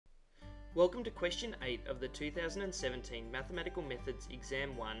Welcome to question 8 of the 2017 Mathematical Methods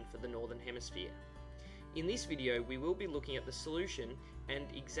Exam 1 for the Northern Hemisphere. In this video we will be looking at the solution and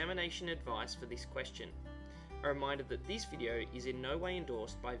examination advice for this question. A reminder that this video is in no way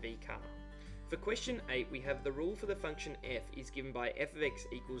endorsed by VCAA. For question 8 we have the rule for the function f is given by f of x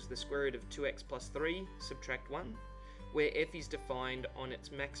equals the square root of 2x plus 3 subtract 1, where f is defined on its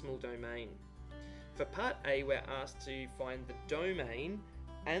maximal domain. For part A we're asked to find the domain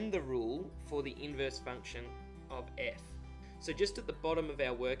and the rule for the inverse function of f. So just at the bottom of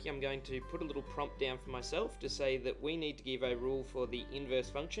our work I'm going to put a little prompt down for myself to say that we need to give a rule for the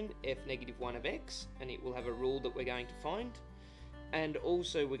inverse function f negative 1 of x, and it will have a rule that we're going to find, and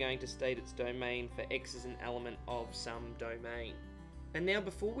also we're going to state its domain for x as an element of some domain. And now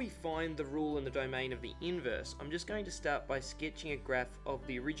before we find the rule and the domain of the inverse, I'm just going to start by sketching a graph of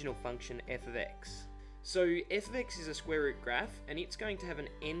the original function f of x. So f of x is a square root graph, and it's going to have an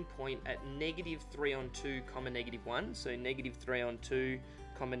endpoint at negative 3 on 2 comma negative 1. So negative 3 on 2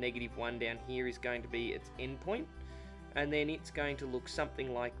 comma negative 1 down here is going to be its endpoint, and then it's going to look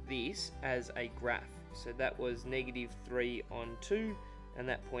something like this as a graph. So that was negative 3 on 2, and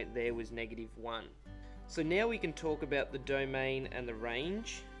that point there was negative 1. So now we can talk about the domain and the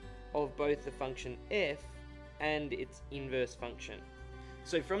range of both the function f and its inverse function.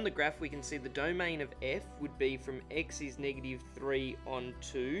 So from the graph we can see the domain of f would be from x is negative 3 on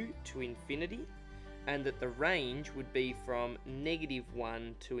 2 to infinity, and that the range would be from negative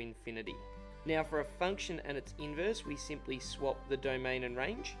 1 to infinity. Now for a function and its inverse we simply swap the domain and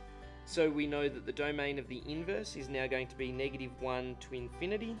range. So we know that the domain of the inverse is now going to be negative 1 to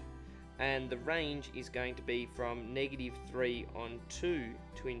infinity, and the range is going to be from negative 3 on 2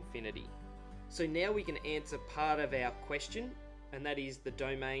 to infinity. So now we can answer part of our question, and that is the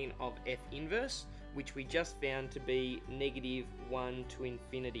domain of f inverse, which we just found to be negative 1 to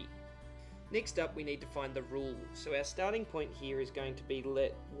infinity. Next up we need to find the rule. So our starting point here is going to be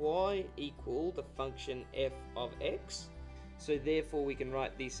let y equal the function f of x. So therefore we can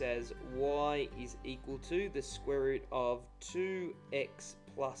write this as y is equal to the square root of 2x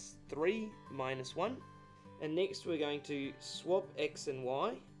plus 3 minus 1. And next we're going to swap x and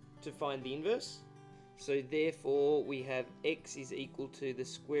y to find the inverse. So therefore we have x is equal to the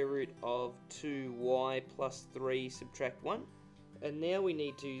square root of 2y plus 3 subtract 1. And now we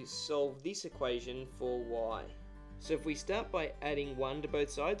need to solve this equation for y. So if we start by adding 1 to both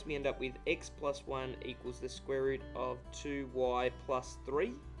sides, we end up with x plus 1 equals the square root of 2y plus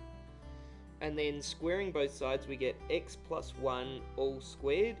 3. And then squaring both sides we get x plus 1 all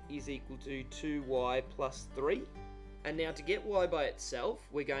squared is equal to 2y plus 3. And now to get y by itself,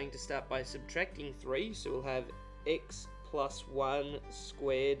 we're going to start by subtracting 3, so we'll have x plus 1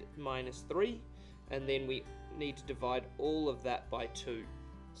 squared minus 3, and then we need to divide all of that by 2.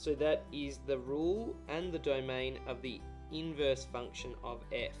 So that is the rule and the domain of the inverse function of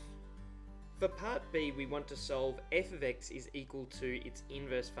f. For part B, we want to solve f of x is equal to its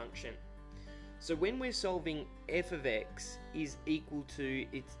inverse function. So when we're solving f of x is equal to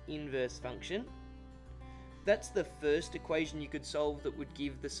its inverse function, that's the first equation you could solve that would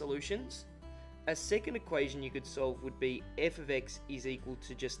give the solutions. A second equation you could solve would be f of x is equal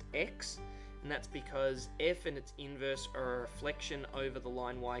to just x, and that's because f and its inverse are a reflection over the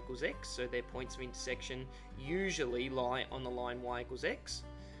line y equals x, so their points of intersection usually lie on the line y equals x.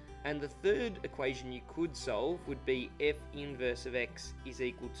 And the third equation you could solve would be f inverse of x is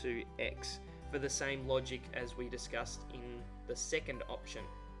equal to x, for the same logic as we discussed in the second option.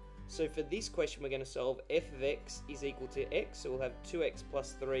 So for this question we're going to solve f of x is equal to x, so we'll have 2x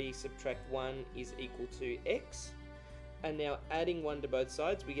plus 3 subtract 1 is equal to x. And now adding 1 to both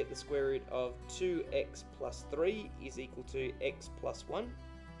sides we get the square root of 2x plus 3 is equal to x plus 1.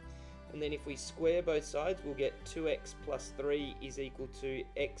 And then if we square both sides we'll get 2x plus 3 is equal to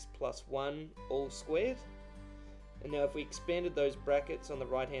x plus 1 all squared. And now if we expanded those brackets on the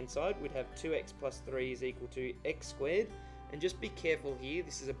right hand side we'd have 2x plus 3 is equal to x squared. And just be careful here,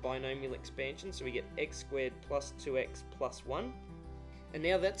 this is a binomial expansion, so we get x squared plus 2x plus 1. And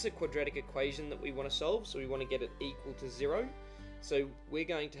now that's a quadratic equation that we want to solve, so we want to get it equal to 0. So we're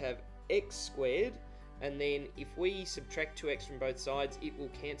going to have x squared, and then if we subtract 2x from both sides, it will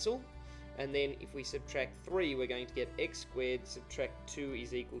cancel. And then if we subtract 3, we're going to get x squared subtract 2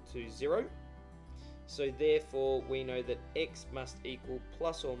 is equal to 0. So therefore, we know that x must equal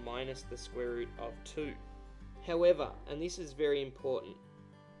plus or minus the square root of 2. However, and this is very important,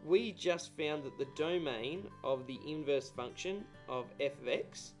 we just found that the domain of the inverse function of f of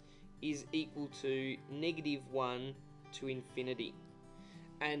x is equal to negative 1 to infinity.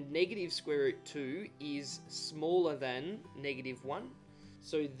 And negative square root 2 is smaller than negative 1.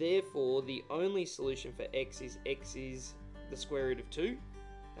 So therefore, the only solution for x is the square root of 2,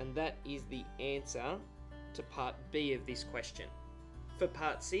 and that is the answer to part B of this question. For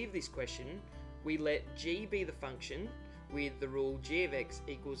part C of this question, we let g be the function with the rule g of x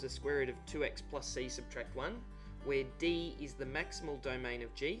equals the square root of 2x plus c subtract 1, where d is the maximal domain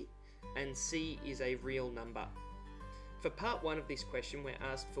of g and c is a real number. For part 1 of this question, we're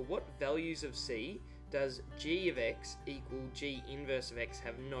asked for what values of c does g of x equal g inverse of x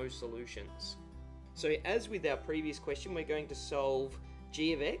have no solutions. So as with our previous question, we're going to solve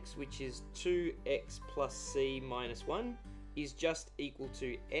g of x, which is 2x plus c minus 1, is just equal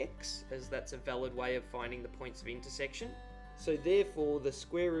to x, as that's a valid way of finding the points of intersection. So therefore, the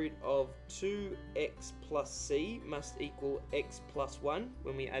square root of 2x plus c must equal x plus 1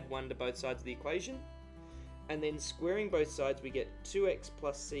 when we add 1 to both sides of the equation. And then squaring both sides, we get 2x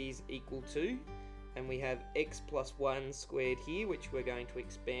plus c is equal to, and we have x plus 1 squared here, which we're going to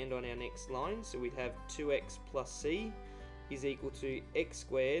expand on our next line. So we'd have 2x plus c is equal to x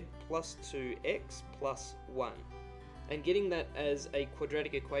squared plus 2x plus 1. And getting that as a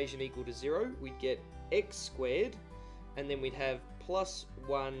quadratic equation equal to 0, we'd get x squared, and then we'd have plus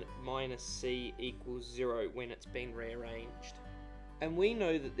 1 minus c equals 0 when it's been rearranged. And we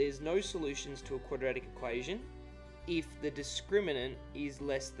know that there's no solutions to a quadratic equation if the discriminant is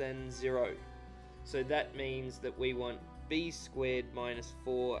less than 0. So that means that we want b squared minus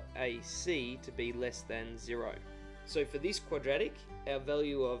 4ac to be less than 0. So for this quadratic, our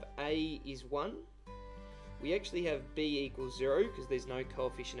value of a is 1. We actually have b equals 0 because there's no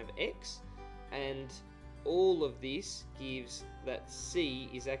coefficient of x, and all of this gives that c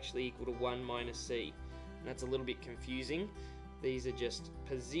is actually equal to 1 minus c. And that's a little bit confusing. These are just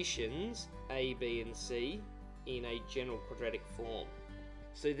positions a, b and c in a general quadratic form.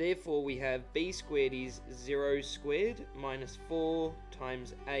 So therefore we have b squared is 0 squared minus 4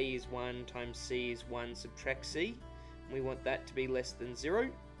 times a is 1 times c is 1, subtract c. We want that to be less than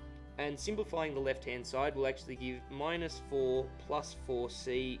 0. And simplifying the left hand side will actually give minus 4 plus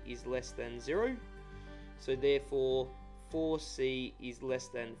 4c is less than 0. So therefore 4c is less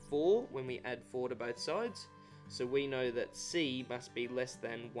than 4 when we add 4 to both sides. So we know that c must be less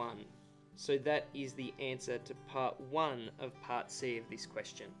than 1. So that is the answer to part 1 of part C of this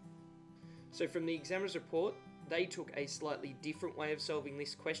question. So from the examiner's report, they took a slightly different way of solving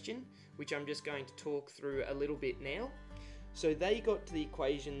this question, which I'm just going to talk through a little bit now. So they got to the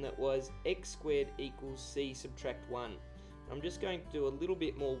equation that was x squared equals c subtract 1. I'm just going to do a little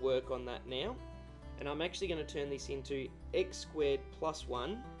bit more work on that now, and I'm actually going to turn this into x squared plus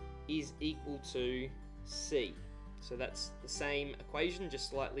 1 is equal to c. So that's the same equation,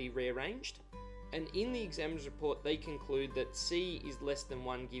 just slightly rearranged. And in the examiner's report, they conclude that c is less than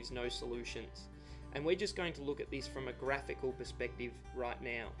 1 gives no solutions. And we're just going to look at this from a graphical perspective right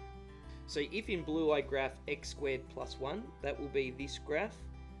now. So if in blue I graph x squared plus 1, that will be this graph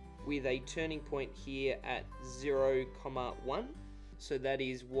with a turning point here at 0, 1. So that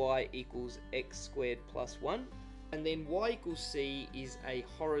is y equals x squared plus 1. And then y equals c is a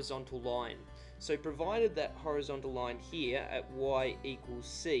horizontal line. So provided that horizontal line here at y equals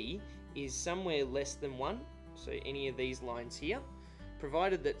c is somewhere less than 1, so any of these lines here,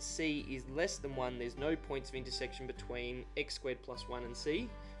 provided that c is less than 1, there's no points of intersection between x squared plus 1 and c,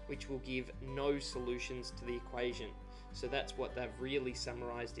 which will give no solutions to the equation. So that's what they've really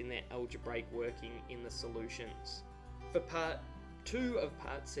summarised in their algebraic working in the solutions. For part 2 of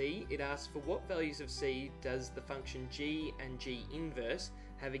part C, it asks for what values of c does the function g and g inverse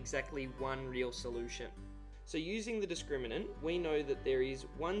have exactly one real solution. So using the discriminant, we know that there is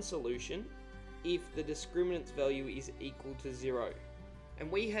one solution if the discriminant's value is equal to 0.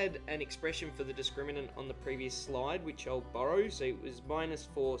 And we had an expression for the discriminant on the previous slide, which I'll borrow. So it was minus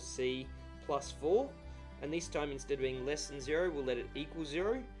 4c plus 4. And this time, instead of being less than 0, we'll let it equal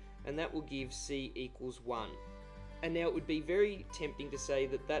 0. And that will give c equals 1. And now it would be very tempting to say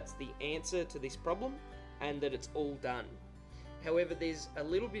that that's the answer to this problem and that it's all done. However, there's a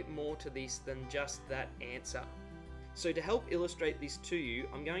little bit more to this than just that answer. So to help illustrate this to you,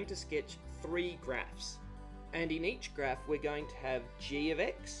 I'm going to sketch 3 graphs. And in each graph, we're going to have g of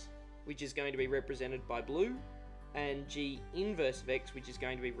x, which is going to be represented by blue, and g inverse of x, which is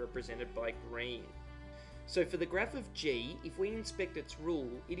going to be represented by green. So for the graph of g, if we inspect its rule,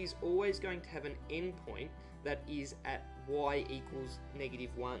 it is always going to have an endpoint that is at y equals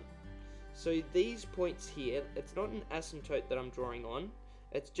 -1. So these points here, it's not an asymptote that I'm drawing on,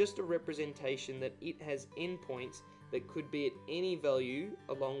 it's just a representation that it has endpoints that could be at any value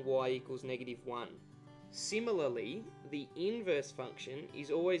along y equals -1. Similarly, the inverse function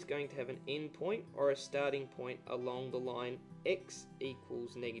is always going to have an endpoint or a starting point along the line x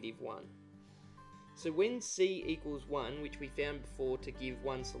equals -1. So when c equals 1, which we found before to give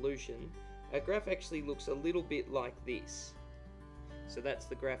one solution, our graph actually looks a little bit like this. So that's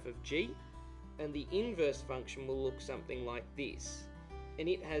the graph of g, and the inverse function will look something like this. And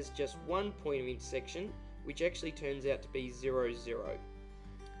it has just one point of intersection, which actually turns out to be 0, 0.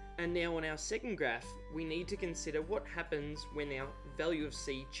 And now on our second graph, we need to consider what happens when our value of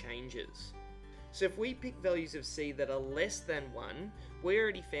c changes. So if we pick values of c that are less than 1, we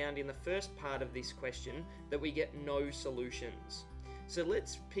already found in the first part of this question that we get no solutions. So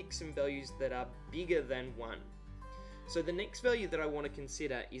let's pick some values that are bigger than 1. So the next value that I want to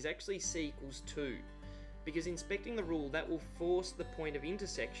consider is actually c equals 2, because inspecting the rule, that will force the point of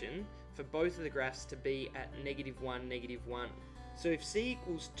intersection for both of the graphs to be at -1, -1. So if c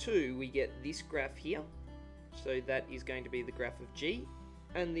equals 2, we get this graph here, so that is going to be the graph of g,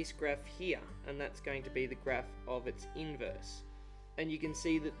 and this graph here, and that's going to be the graph of its inverse. And you can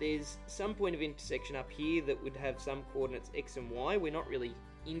see that there's some point of intersection up here that would have some coordinates x and y. We're not really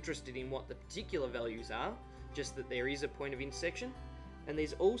interested in what the particular values are, just that there is a point of intersection. And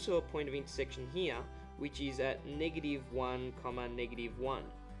there's also a point of intersection here, which is at -1, -1.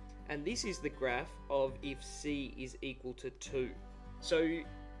 And this is the graph of if c is equal to 2. So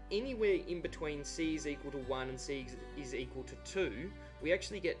anywhere in between c is equal to 1 and c is equal to 2, we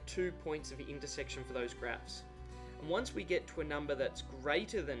actually get 2 points of intersection for those graphs. And once we get to a number that's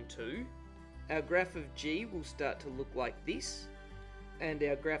greater than 2, our graph of g will start to look like this, and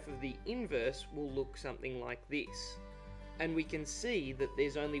our graph of the inverse will look something like this. And we can see that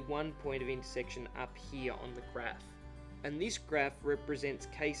there's only one point of intersection up here on the graph. And this graph represents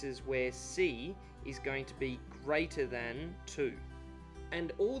cases where c is going to be greater than 2.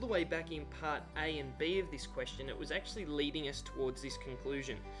 And all the way back in part A and B of this question, it was actually leading us towards this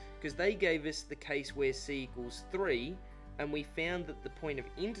conclusion, because they gave us the case where c equals 3, and we found that the point of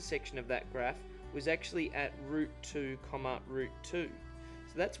intersection of that graph was actually at √2, √2.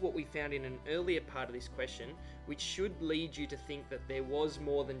 So that's what we found in an earlier part of this question, which should lead you to think that there was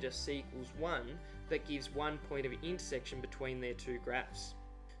more than just c equals 1 that gives one point of intersection between their two graphs.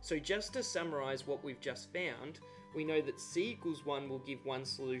 So just to summarize what we've just found, we know that c equals 1 will give one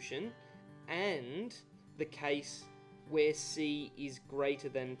solution, and the case where c is greater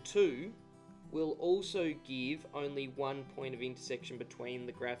than 2 will also give only one point of intersection between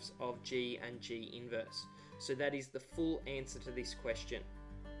the graphs of g and g inverse. So that is the full answer to this question.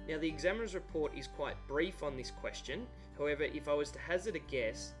 Now the examiner's report is quite brief on this question. However, if I was to hazard a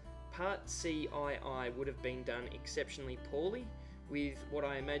guess, part CII would have been done exceptionally poorly, with what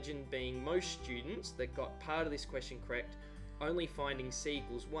I imagine being most students that got part of this question correct only finding c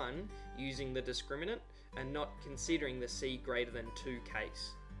equals 1 using the discriminant and not considering the c greater than 2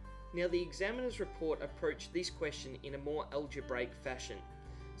 case. Now the examiner's report approached this question in a more algebraic fashion.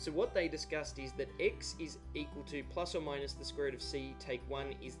 So what they discussed is that x is equal to plus or minus the square root of c take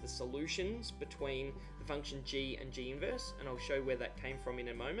 1 is the solutions between the function g and g inverse, and I'll show where that came from in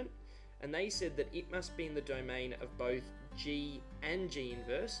a moment. And they said that it must be in the domain of both g and g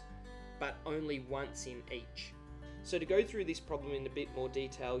inverse, but only once in each. So to go through this problem in a bit more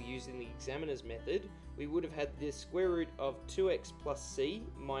detail using the examiner's method, we would have had the square root of 2x plus c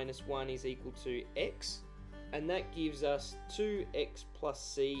minus 1 is equal to x, and that gives us 2x plus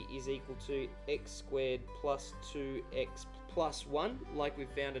c is equal to x squared plus 2x plus 1, like we've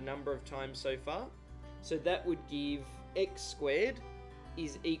found a number of times so far. So that would give x squared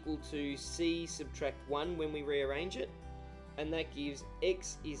is equal to c subtract 1 when we rearrange it, and that gives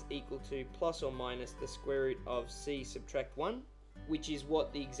x is equal to plus or minus the square root of c subtract 1, which is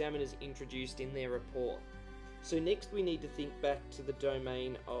what the examiners introduced in their report. So next we need to think back to the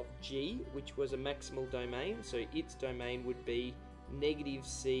domain of g, which was a maximal domain, so its domain would be negative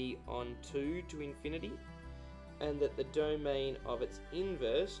c on 2 to infinity, and that the domain of its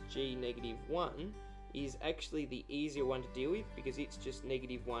inverse, g negative 1, is actually the easier one to deal with because it's just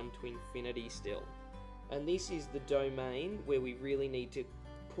negative 1 to infinity still. And this is the domain where we really need to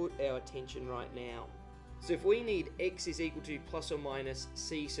put our attention right now. So if we need x is equal to plus or minus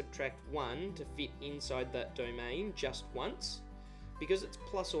c subtract 1 to fit inside that domain just once, because it's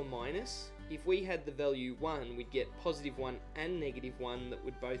plus or minus, if we had the value 1, we'd get positive 1 and negative 1 that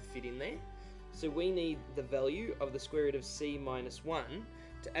would both fit in there. So we need the value of the square root of c minus 1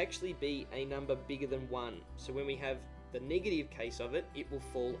 to actually be a number bigger than 1. So when we have the negative case of it, it will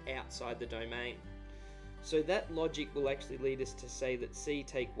fall outside the domain. So that logic will actually lead us to say that c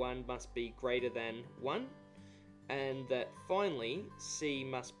take 1 must be greater than 1, and that finally c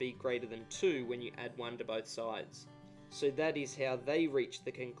must be greater than 2 when you add 1 to both sides. So that is how they reached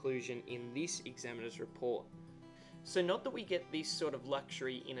the conclusion in this examiner's report. So not that we get this sort of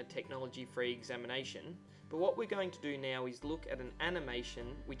luxury in a technology-free examination, but what we're going to do now is look at an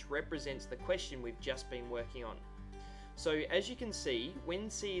animation which represents the question we've just been working on. So as you can see, when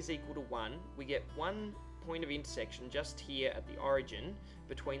c is equal to 1, we get one point of intersection just here at the origin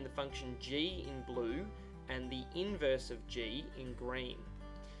between the function g in blue and the inverse of g in green.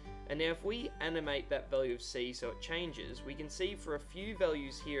 And now if we animate that value of c so it changes, we can see for a few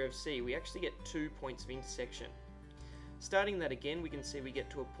values here of c we actually get 2 points of intersection. Starting that again, we can see we get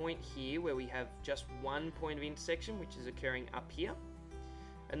to a point here where we have just one point of intersection, which is occurring up here.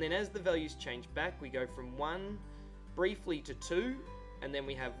 And then as the values change back, we go from 1 briefly to 2, and then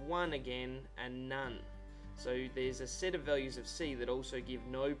we have 1 again and none. So there's a set of values of c that also give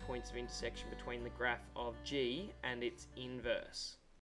no points of intersection between the graph of g and its inverse.